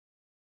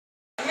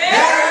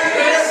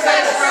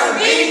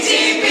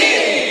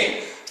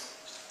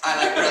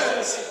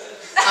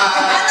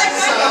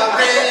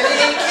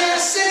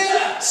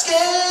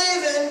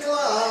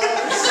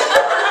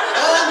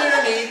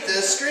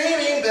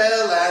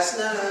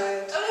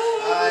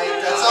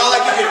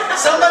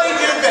Somebody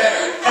do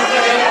better.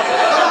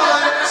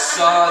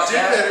 Saw Do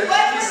better.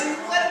 What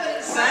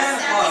would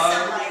Santa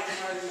sound like?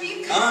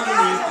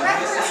 underneath the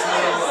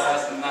mistletoe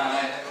last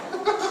night.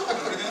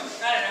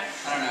 I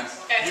don't know.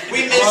 We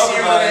miss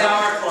you, Ren.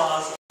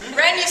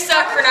 Ren, you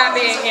suck for not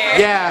being here.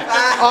 Yeah,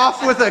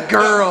 off with a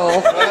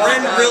girl.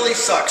 Ren really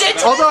sucks.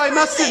 Although I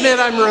must admit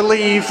I'm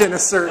relieved in a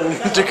certain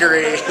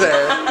degree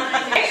there.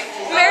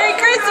 Merry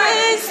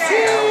Christmas!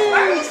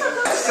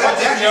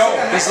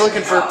 He's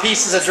looking for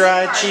pieces of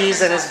dried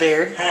cheese in his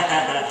beard.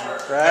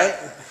 Right?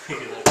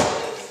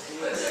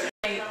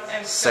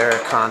 Sarah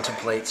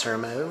contemplates her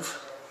move.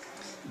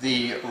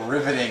 The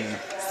riveting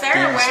Sarah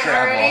Beer went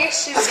Scrabble. already.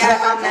 She's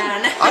got one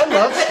then. I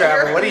love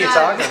Scrabble. What are you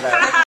talking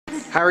about?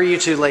 How are you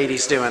two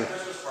ladies doing?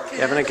 You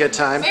having a good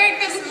time? Merry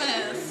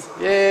Christmas!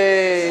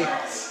 Yay!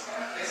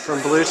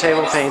 From Blue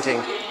Table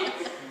Painting.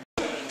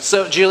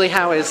 So, Julie,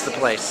 how is the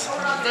place?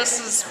 This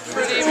is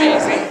pretty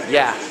amazing.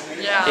 Yeah.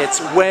 Yeah.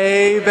 It's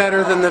way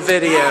better than the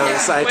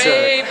videos I took.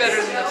 Way better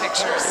than the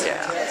pictures.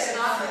 Yeah.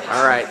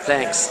 All right,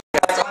 thanks.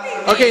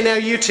 Okay, now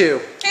you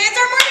two. Okay, it's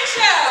our morning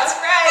show. That's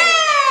right.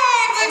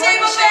 Hey, Blue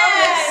Table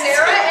Fans.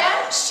 Sarah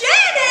and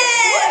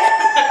Shannon.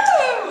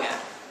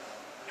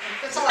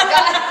 that's all I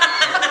got.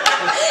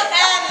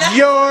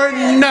 You're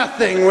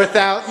nothing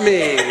without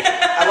me.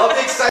 I love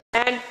the excitement.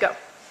 And go.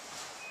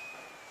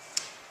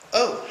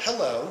 Oh,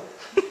 hello.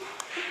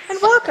 And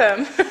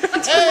welcome.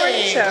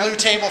 Hey, Blue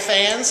Table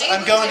fans. Hey,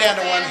 I'm Blue going down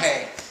to Table one fans.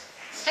 hey.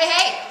 Hey,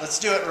 hey. Let's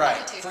do it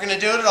right. If we're going to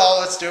do it at all,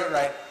 let's do it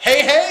right.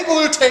 Hey, hey,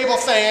 Blue Table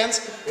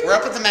fans. We're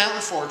up at the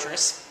Mountain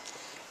Fortress.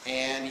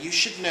 And you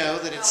should know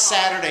that it's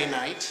Saturday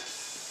night.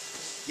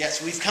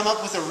 Yes, we've come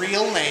up with a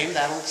real name.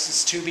 That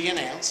is to be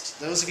announced.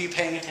 Those of you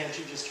paying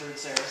attention just heard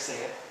Sarah say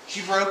it.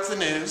 She broke the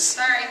news.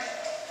 Sorry.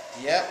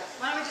 Yep.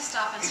 Why don't we just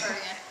stop and start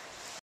again?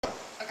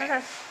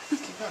 Okay.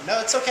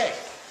 No, it's okay.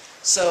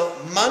 So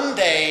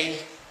Monday,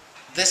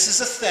 this is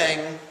a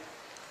thing.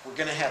 We're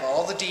going to have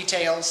all the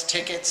details,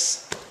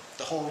 tickets,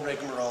 the whole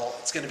rigmarole.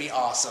 It's going to be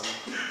awesome.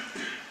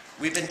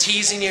 We've been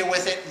teasing you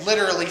with it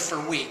literally for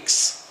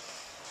weeks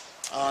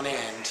on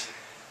end.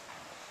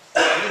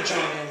 You can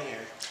join in here.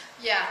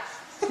 Yeah.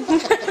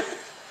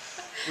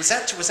 Was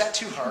that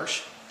too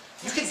harsh?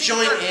 You could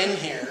join in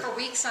here. For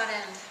weeks on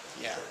end.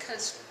 Yeah,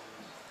 Because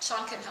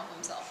Sean couldn't help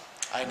himself.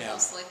 I know.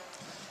 Mostly.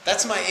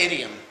 That's my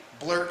idiom.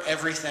 Blurt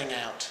everything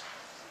out.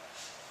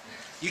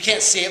 You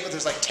can't see it, but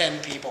there's like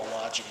 10 people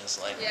watching us.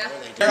 Like, Yeah. what are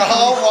they doing? They're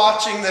all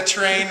watching the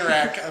train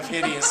wreck of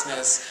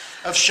hideousness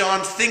of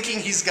Sean thinking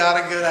he's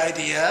got a good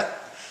idea,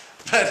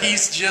 but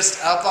he's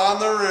just up on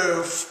the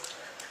roof,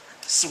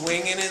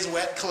 swinging his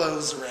wet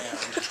clothes around.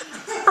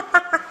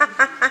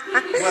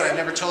 What? I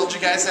never told you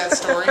guys that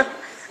story. All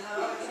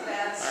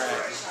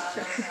right.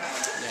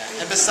 Yeah.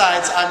 And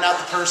besides, I'm not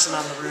the person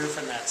on the roof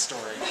in that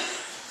story.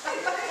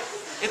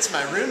 It's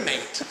my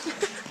roommate.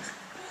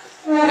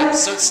 Yeah,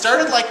 so it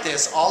started like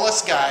this. All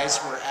us guys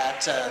were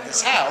at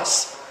this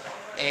house,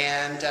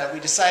 and we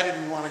decided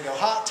we want to go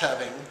hot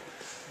tubbing,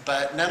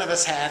 but none of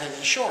us had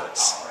any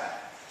shorts.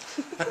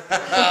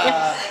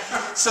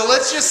 So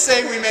let's just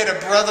say we made a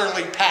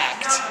brotherly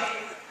pact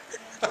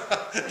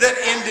that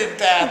ended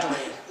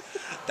badly.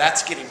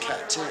 That's getting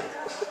cut too.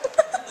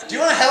 Do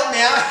you want to help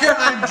me out here?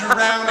 I'm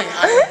drowning.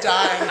 I'm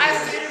dying.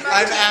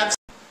 I'm absolutely.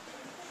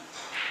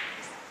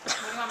 What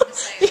do you want me to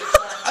say?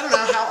 I don't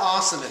know how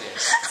awesome it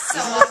is.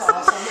 Isn't this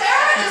awesome?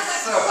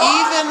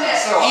 Even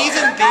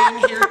being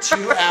here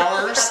 2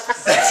 hours,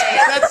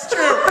 that's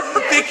true.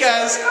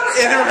 Because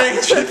in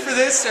arrangement for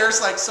this,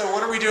 Sarah's like, so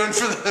what are we doing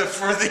for the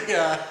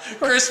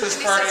Christmas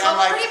party? I'm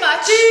like, pretty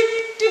much.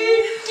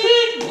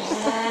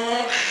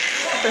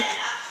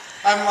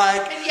 I'm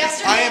like, And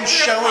yesterday I am at your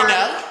showing party-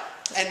 up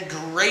and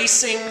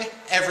gracing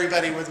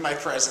everybody with my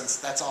presence.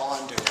 That's all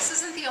I'm doing. This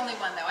isn't the only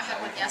one, though. I had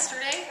one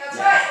yesterday. That's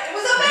right. It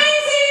was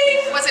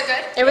amazing. Was it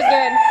good? It was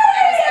good.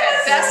 It was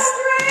good. Best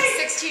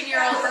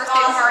 16-year-old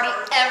birthday party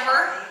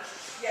ever.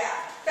 Yeah,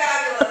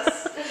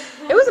 fabulous.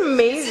 It was Are you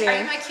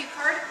amazing. my cue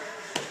card?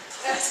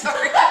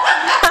 Sorry.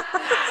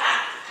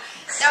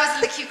 That was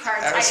in the cue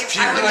cards. That was I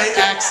purely wouldn't have done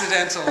that.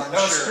 accidental, I'm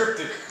That was sure.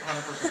 scripted,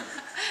 100%.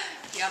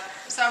 Yep.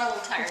 So I'm a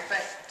little tired,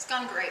 but it's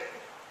gone great.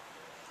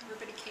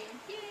 Everybody came.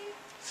 Yay.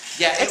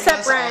 Yeah, it Except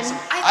was Ren. awesome.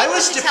 I I think we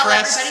was should tell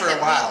depressed for everybody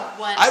a that while.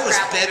 we won I was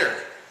Scrabble. bitter.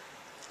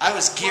 I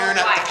was gearing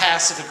up Why? the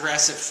passive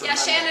aggressive for Yeah,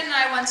 Monday. Shannon and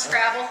I won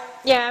Scrabble.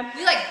 Yeah.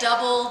 We like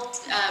doubled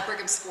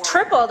Brigham's score.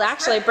 Tripled,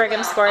 actually,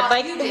 Brigham scored.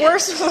 Like, you the did.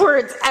 worst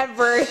words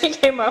ever he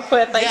came up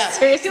with. Like, Yeah.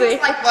 seriously.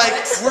 It was like-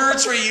 Like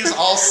words where you use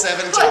all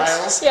 7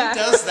 tiles. Yeah. Who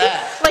does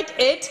that? Like,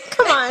 it?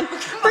 Come on.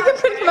 Brigham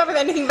couldn't come up with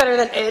anything better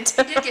than it.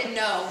 He did get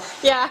no.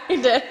 Yeah, he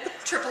did.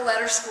 Triple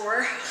letter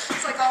score.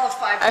 It's like all of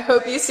 5. I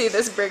hope you see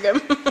this,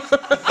 Brigham.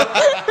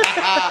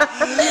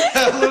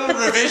 A little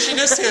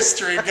revisionist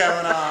history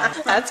going on.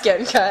 That's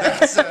getting cut.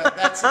 That's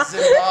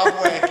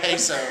Zimbabwe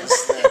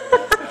pesos there.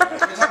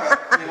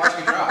 Watch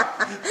me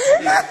drop.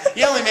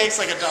 He only makes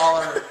like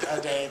 $1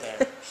 a day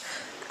there.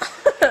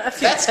 That's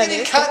getting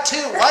pennies. cut too.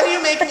 Why do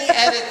you make me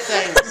edit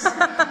things?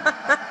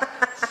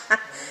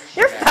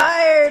 You're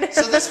fired.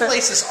 So this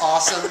place is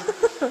awesome.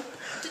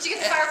 Did you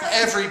get the fireplace?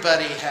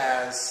 Everybody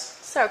has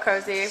So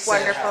cozy, said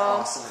wonderful. how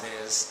awesome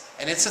it is.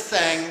 And it's a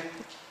thing.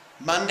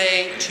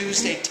 Monday,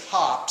 Tuesday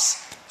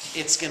tops,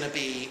 it's going to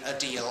be a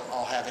deal.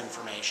 I'll have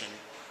information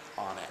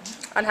on it.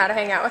 On how to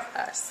hang out with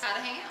us. How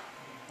to hang out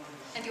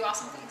and do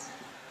awesome things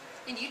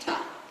in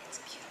Utah. It's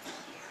beautiful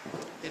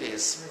here. It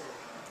is.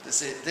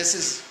 This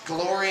is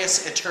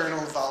glorious, eternal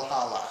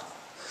Valhalla.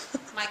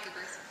 Mike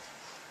agrees.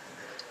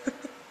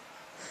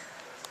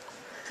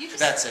 You just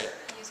That's it.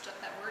 used up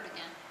that word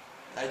again.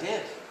 I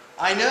did.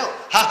 I know.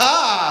 Ha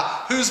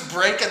ha! Who's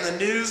breaking the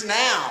news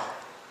now?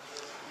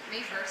 Me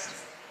first.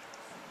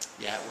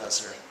 Yeah, it was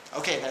her.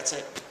 Okay, that's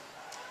it.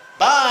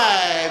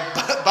 Bye!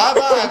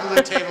 Bye-bye,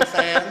 Blue Table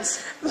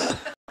fans.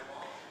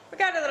 We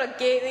got a little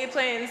Gately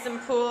playing some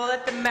pool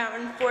at the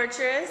Mountain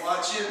Fortress.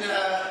 Watching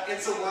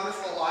It's a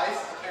Wonderful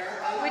Life,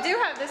 apparently. We do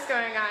have this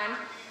going on.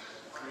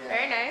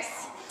 Very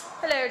nice.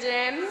 Hello,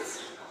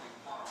 James.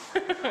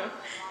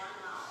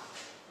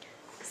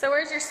 So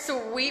where's your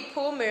sweet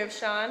pool move,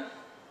 Sean?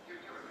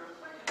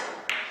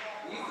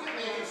 You quit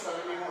making fun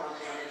of me when I'm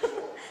playing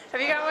pool.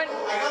 Have you got one?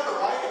 I got the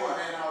right one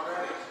in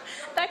already.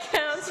 That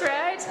counts,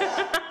 right? It's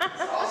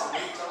awesome.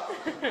 Keep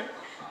talking.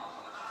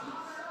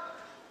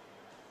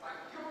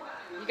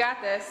 You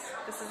got this.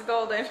 This is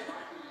golden.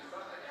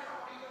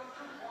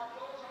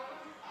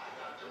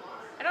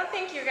 I don't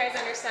think you guys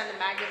understand the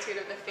magnitude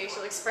of the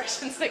facial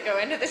expressions that go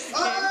into this game.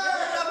 You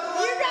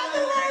got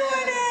the right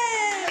one in!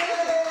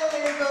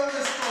 Yay,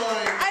 bonus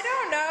point. I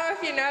don't know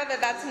if you know that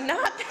that's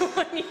not the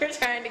one you're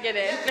trying to get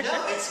in.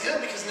 No, it's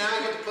good because now I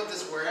get to put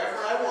this wherever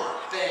I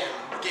want.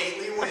 Bam.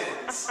 Gately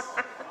wins.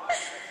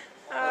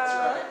 That's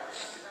right.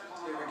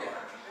 Here we go.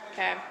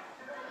 Okay.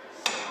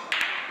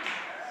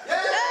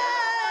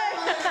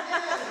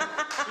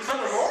 He's on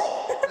a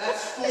roll.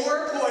 That's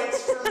 4 points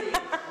for me,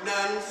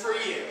 none for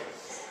you.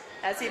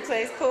 As he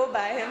plays pool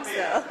by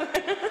himself.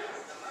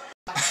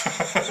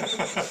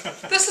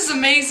 This is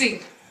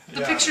amazing.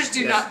 The pictures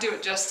do not do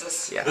it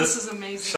justice. This is amazing.